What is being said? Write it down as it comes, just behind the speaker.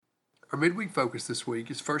Our midweek focus this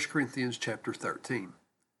week is 1 Corinthians chapter 13.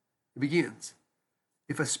 It begins,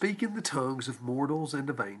 "If I speak in the tongues of mortals and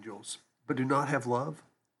of angels, but do not have love,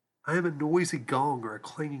 I am a noisy gong or a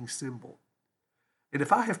clanging cymbal. And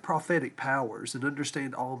if I have prophetic powers and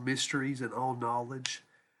understand all mysteries and all knowledge,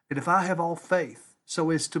 and if I have all faith so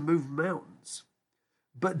as to move mountains,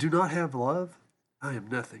 but do not have love, I am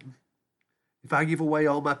nothing. If I give away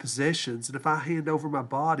all my possessions, and if I hand over my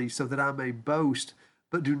body so that I may boast,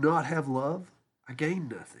 but do not have love, I gain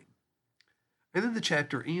nothing." And then the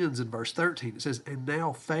chapter ends in verse 13. It says, "And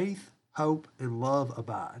now faith, hope, and love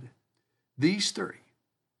abide. These three,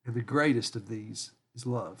 and the greatest of these is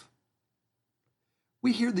love."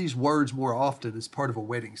 We hear these words more often as part of a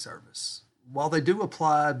wedding service. While they do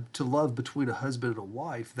apply to love between a husband and a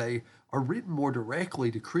wife, they are written more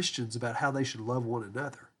directly to Christians about how they should love one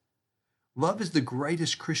another. Love is the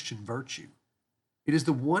greatest Christian virtue. It is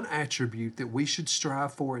the one attribute that we should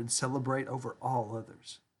strive for and celebrate over all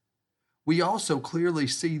others. We also clearly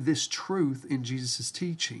see this truth in Jesus'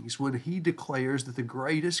 teachings when he declares that the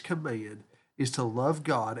greatest command is to love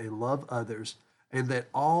God and love others, and that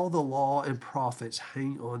all the law and prophets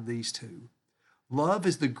hang on these two. Love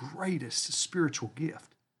is the greatest spiritual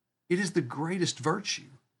gift. It is the greatest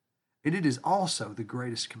virtue, and it is also the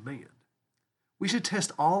greatest command. We should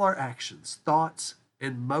test all our actions, thoughts,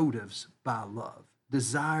 and motives by love,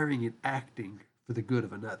 desiring and acting for the good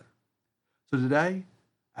of another. So today,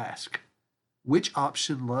 ask, which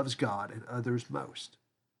option loves God and others most?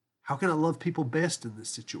 How can I love people best in this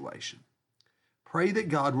situation? Pray that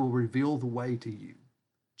God will reveal the way to you.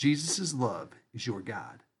 Jesus' love is your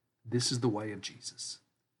guide. This is the way of Jesus.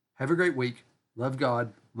 Have a great week. Love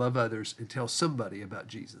God, love others, and tell somebody about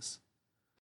Jesus.